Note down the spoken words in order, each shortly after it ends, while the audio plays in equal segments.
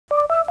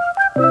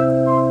Don't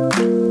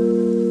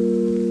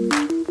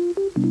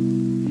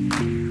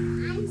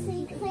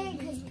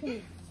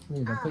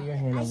put your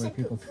hand over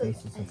people's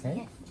faces,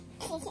 okay?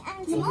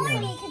 I'm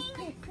morning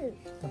because poop.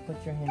 Don't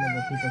put your hand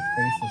over people's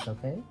faces,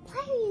 okay?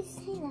 Why are you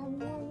saying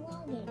that we're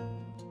vlogging?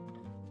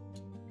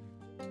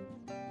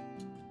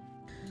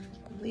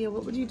 Leah,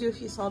 what would you do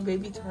if you saw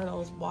baby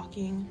turtles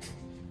walking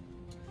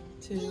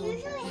to... They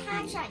usually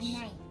hatch at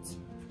night.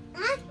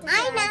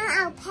 I know,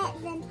 I'll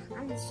pet them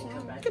on the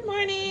shower. Good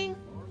morning.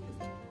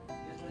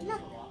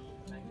 Look.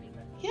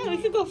 Yeah, we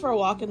could go for a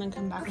walk and then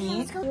come back and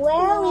eat. Where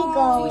are we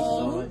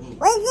going?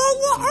 We're going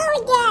to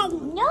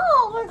again. No,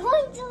 we're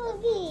going to the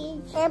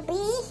beach. The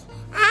beach?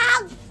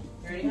 Ow.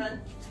 Ready,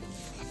 hon?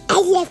 I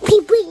love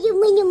people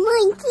doing the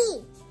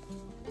monkey.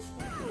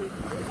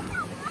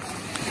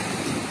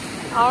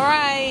 All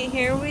right,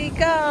 here we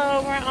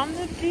go. We're on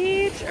the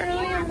beach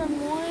early in the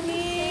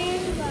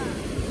morning.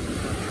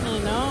 I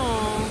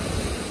know.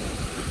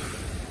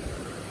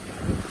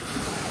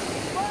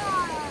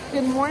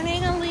 Good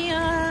morning,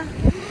 Aaliyah.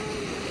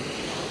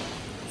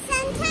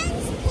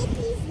 Sometimes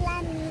piggies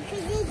love me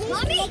because they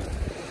just make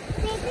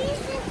piggies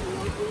just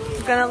make me.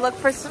 We're gonna look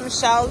for some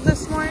shells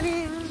this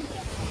morning.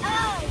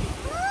 Oh,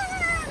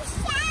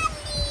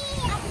 Sally!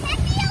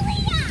 Sally,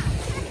 Aaliyah!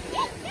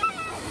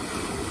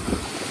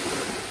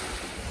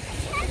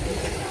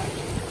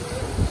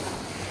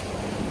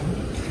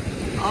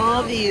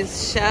 All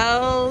these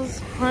shells,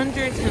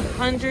 hundreds and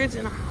hundreds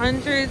and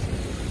hundreds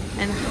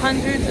and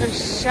hundreds of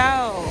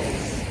shells.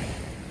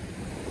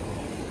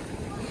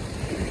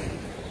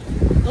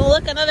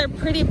 Look, another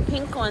pretty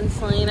pink one,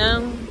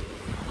 Selena.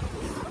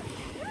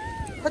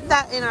 Put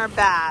that in our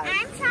bag.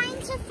 I'm trying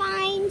to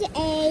find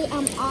a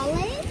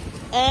olive.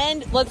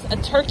 And what's a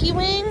turkey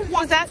wing? Yes,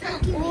 Was that?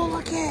 turkey wing. Oh,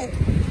 look at.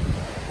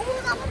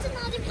 Oh, that one's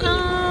another pink.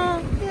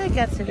 Oh, yeah, I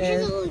guess it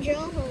There's is. a little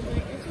drill hole, but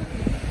it's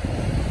okay.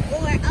 Oh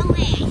wait,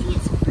 I think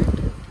it's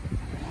purple.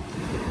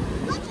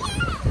 Look at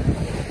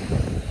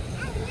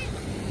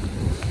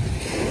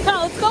it! So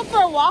let's go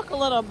for a walk a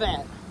little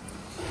bit.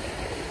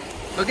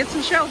 Go get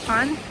some shells,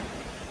 hon.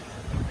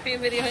 Are you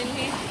videoing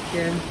me?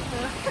 Yeah.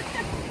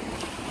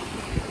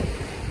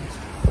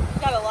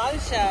 Got a lot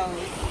of shells.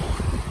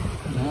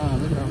 Oh,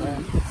 look at that.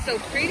 So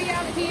pretty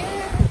out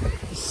here.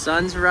 The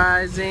sun's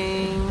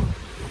rising.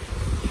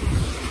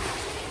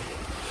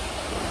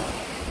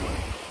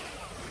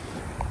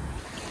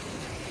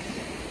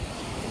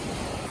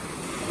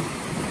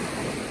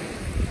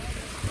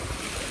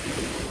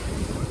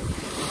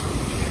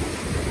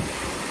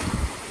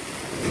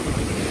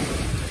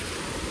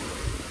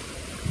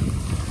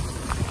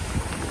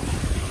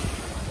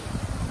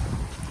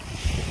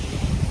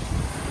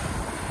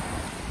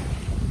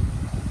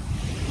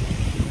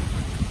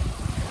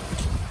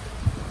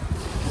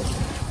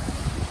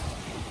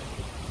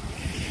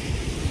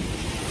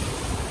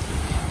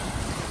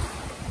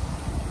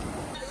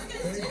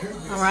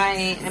 All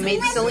right, I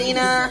made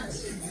Selena.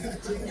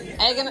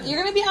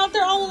 You're gonna be out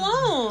there all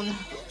alone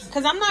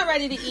because I'm not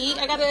ready to eat.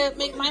 I gotta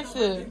make my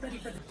food.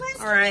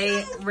 All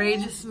right, Ray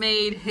just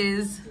made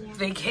his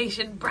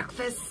vacation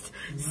breakfast,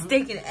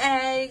 steak and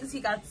eggs. He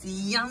got the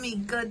yummy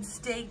good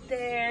steak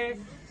there.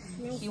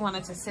 He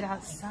wanted to sit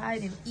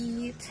outside and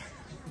eat.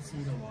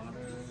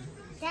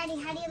 Daddy,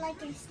 how do you like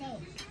your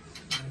steak?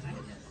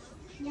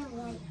 No,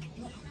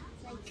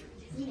 like,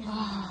 you know.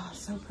 Oh,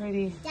 so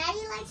pretty. Daddy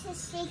likes his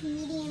steak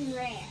medium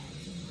rare.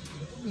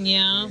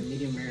 Yeah.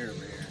 Medium rare.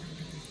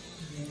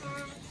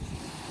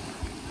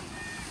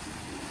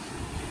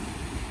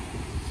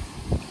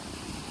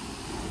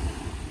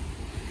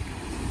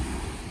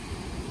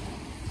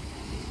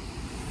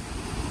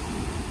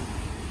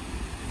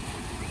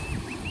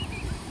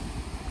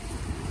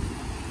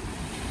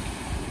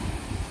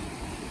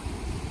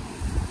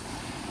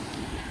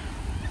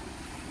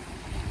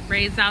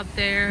 Ray's out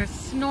there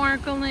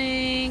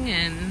snorkeling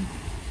and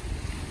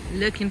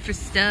looking for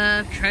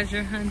stuff,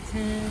 treasure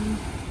hunting.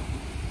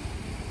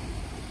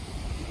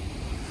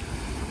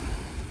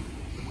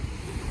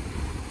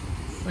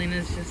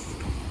 Selena's just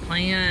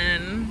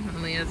playing.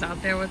 Leah's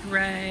out there with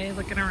Ray,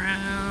 looking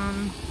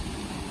around.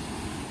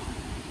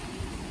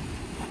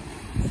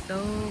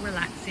 So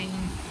relaxing.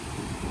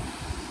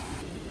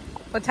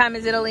 What time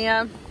is it,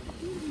 Aaliyah?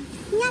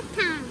 Snack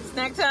time.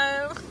 Snack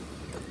time?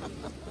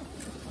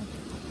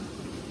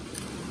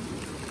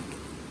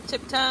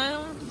 Tip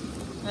time?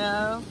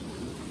 No.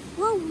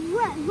 Well,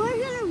 we're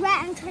gonna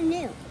rent a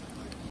canoe.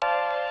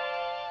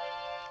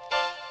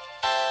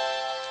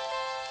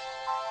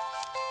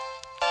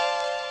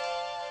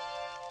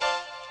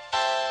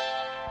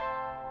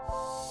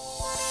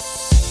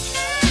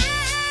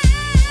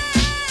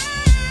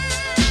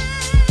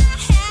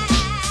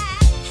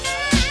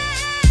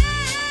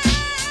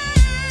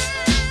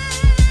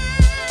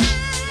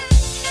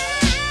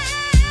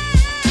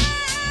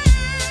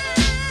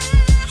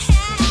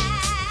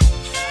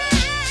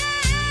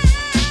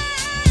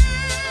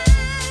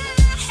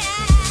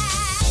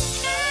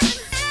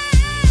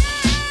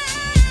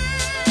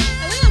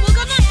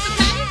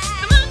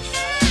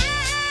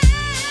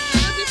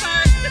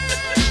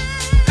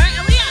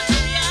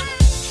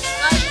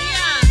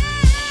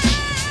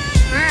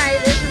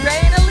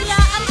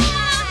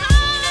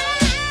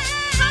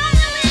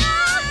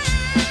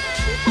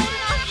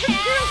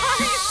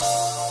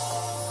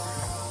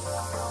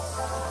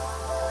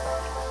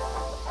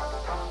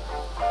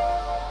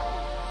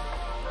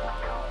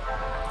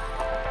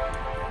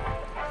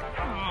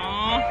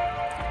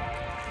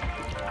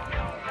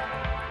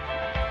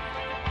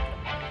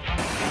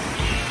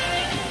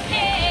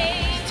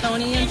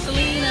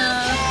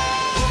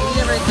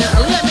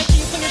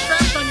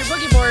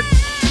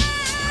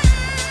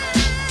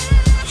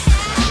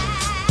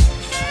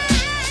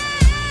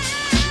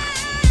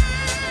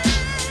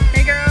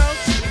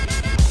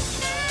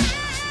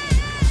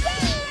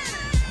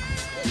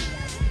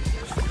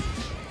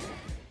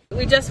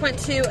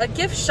 to a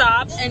gift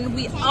shop and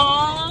we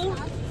all...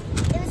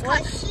 It was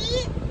called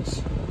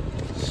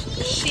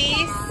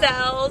She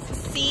Sells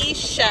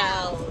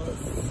Seashells.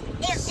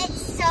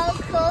 It's so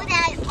cool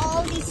that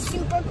all these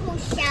super cool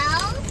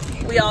shells.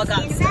 We all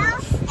got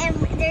some. And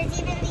there's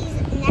even these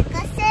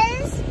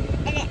necklaces.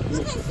 And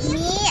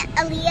me,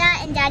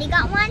 Aaliyah, and Daddy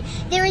got one.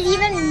 There was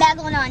even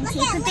Megalodon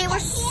teeth, but they were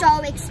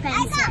so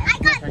expensive. I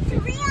got 3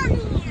 on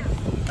here.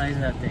 Size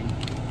that thing.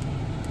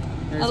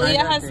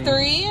 Aaliyah has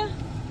 3?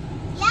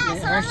 Yeah,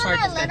 some of them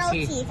are little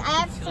teeth. I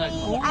have 3.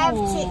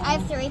 I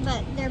have 3,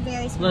 but they're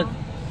very small. Look.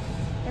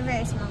 They're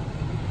very small.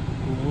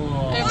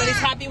 Whoa. Everybody's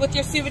happy with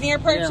your souvenir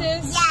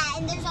purchase? Yeah,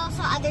 and there's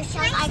also other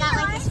shells. I got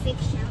like this big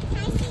shell. Can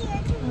I see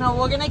yours? No,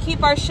 we're gonna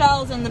keep our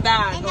shells in the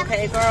bag,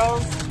 okay,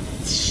 girls?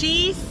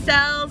 She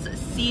Sells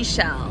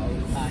Seashells.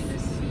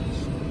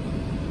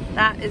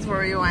 That is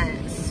where we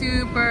went.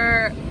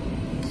 Super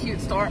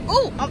cute store.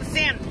 Oh,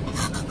 sand.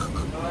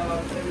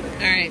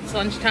 All right, it's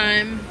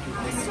lunchtime.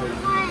 It's so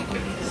hot.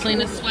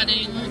 Selena's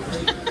sweating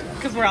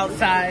because we're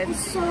outside.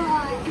 It's so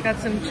hot. Got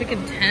some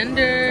chicken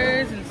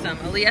tenders and some.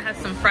 Aaliyah has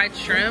some fried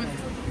shrimp,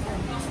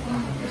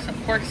 some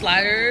pork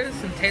sliders,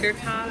 some tater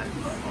tots,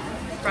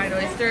 fried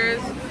oysters.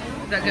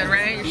 Is that good,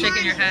 right? You're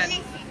shaking your head.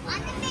 On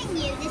the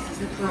menu, this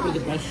is Probably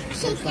the best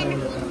chicken.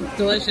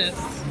 Delicious.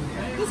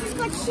 This is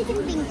called chicken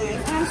fingers,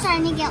 and I'm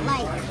starting to get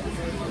like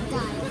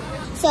done.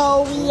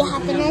 So we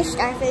have finished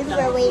our food.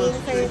 We're waiting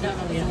for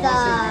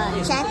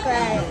the check,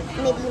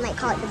 or maybe you might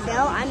call it the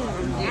bill. I'm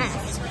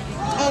not.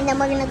 And then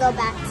we're gonna go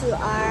back to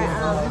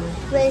our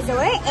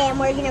resort, and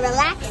we're gonna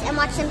relax and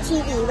watch some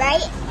TV,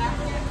 right?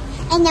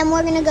 And then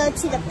we're gonna go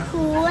to the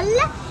pool,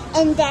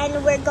 and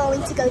then we're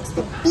going to go to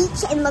the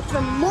beach and look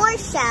for more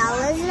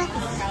shells.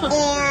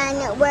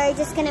 And we're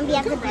just gonna be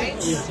at the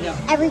beach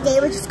every day.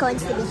 We're just going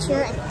to the beach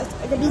here.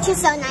 The beach is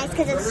so nice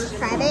because it's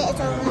private. It's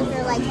only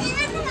for like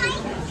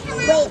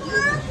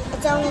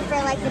it's only for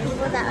like the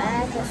people that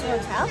are at this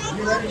hotel.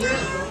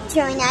 It's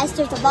really nice.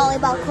 There's a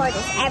volleyball court.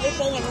 There's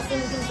everything, and the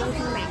things you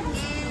can rent.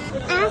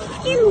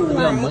 After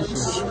lunch,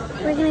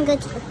 we're gonna go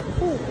to the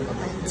pool.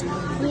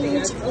 We're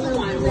gonna take a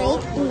little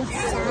break in the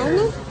sun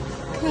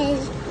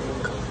because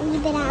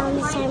we've been out in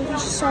the sun for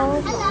so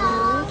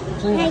long.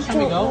 And I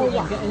don't know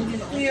why.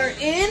 We are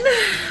in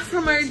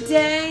from our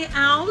day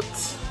out.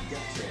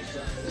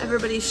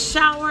 Everybody's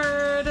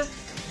showered.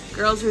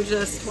 Girls are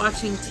just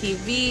watching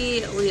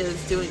TV.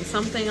 Leah's doing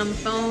something on the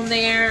phone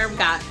there. We've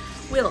got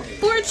Wheel of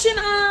Fortune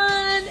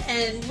on,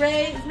 and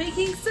Ray is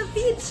making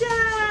ceviche.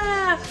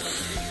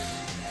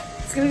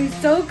 It's gonna be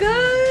so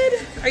good.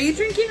 Are you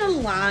drinking a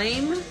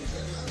lime?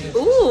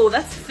 Ooh,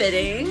 that's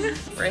fitting.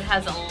 Ray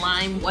has a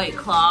lime White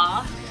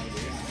Claw.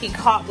 He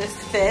caught this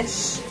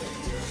fish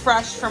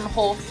fresh from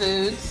Whole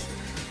Foods.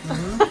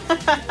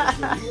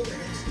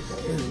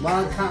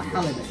 Wild caught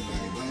halibut.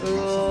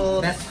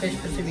 Ooh, Best fish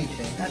for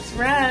ceviche. that's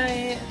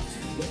right.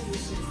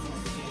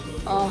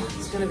 Oh,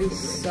 it's gonna be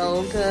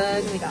so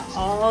good. We got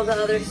all the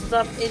other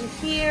stuff in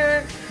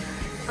here.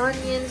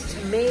 Onions,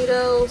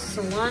 tomatoes,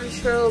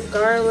 cilantro,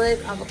 garlic,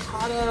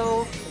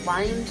 avocado,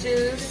 lime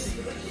juice,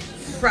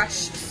 fresh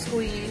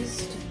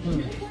squeezed.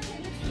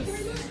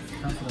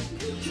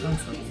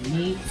 Chunks of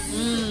meat.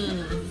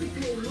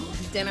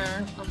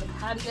 Dinner on the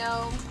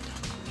patio.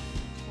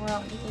 We're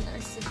out eating our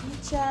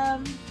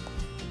ceviche.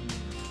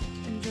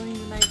 Enjoying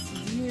the nice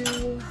view.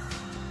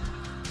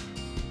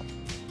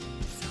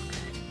 So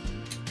good.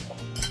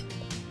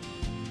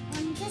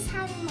 I'm just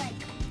having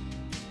like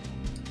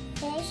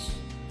fish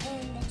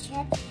and the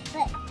chip,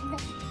 but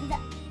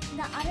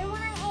the other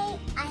one I ate,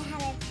 I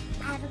had an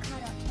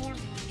avocado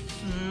sandwich.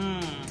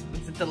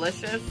 Is it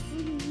delicious?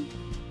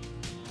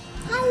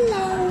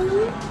 Hello.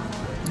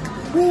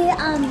 We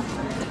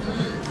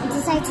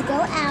decided to go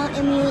out,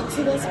 and we went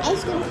to this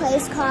ice cream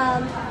place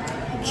called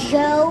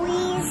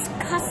Joey's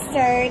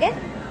Custard,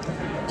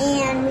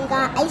 and we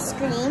got ice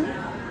cream.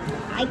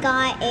 I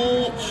got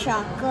a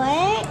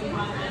chocolate.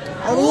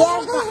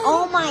 Aaliyah got,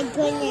 oh my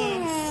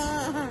goodness.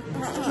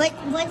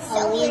 What's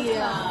Aaliyah's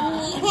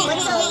called?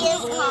 What's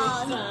Aaliyah's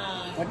called?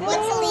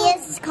 What's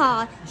Aaliyah's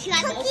called? She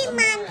got Cookie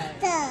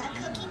Monster.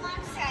 Cookie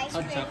Monster ice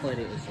How cream. chocolate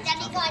it is. Then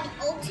we got an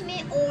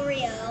ultimate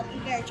Oreo.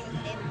 Very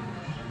chocolate.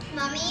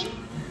 Mommy?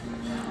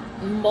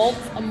 Malt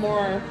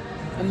Amore.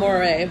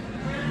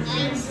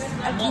 Nice.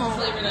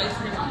 Flavored ice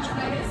cream.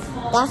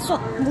 That's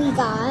what we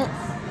got.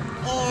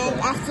 And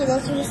after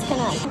this, we're just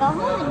gonna go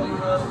home and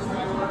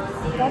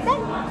go to bed.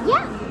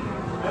 Yeah.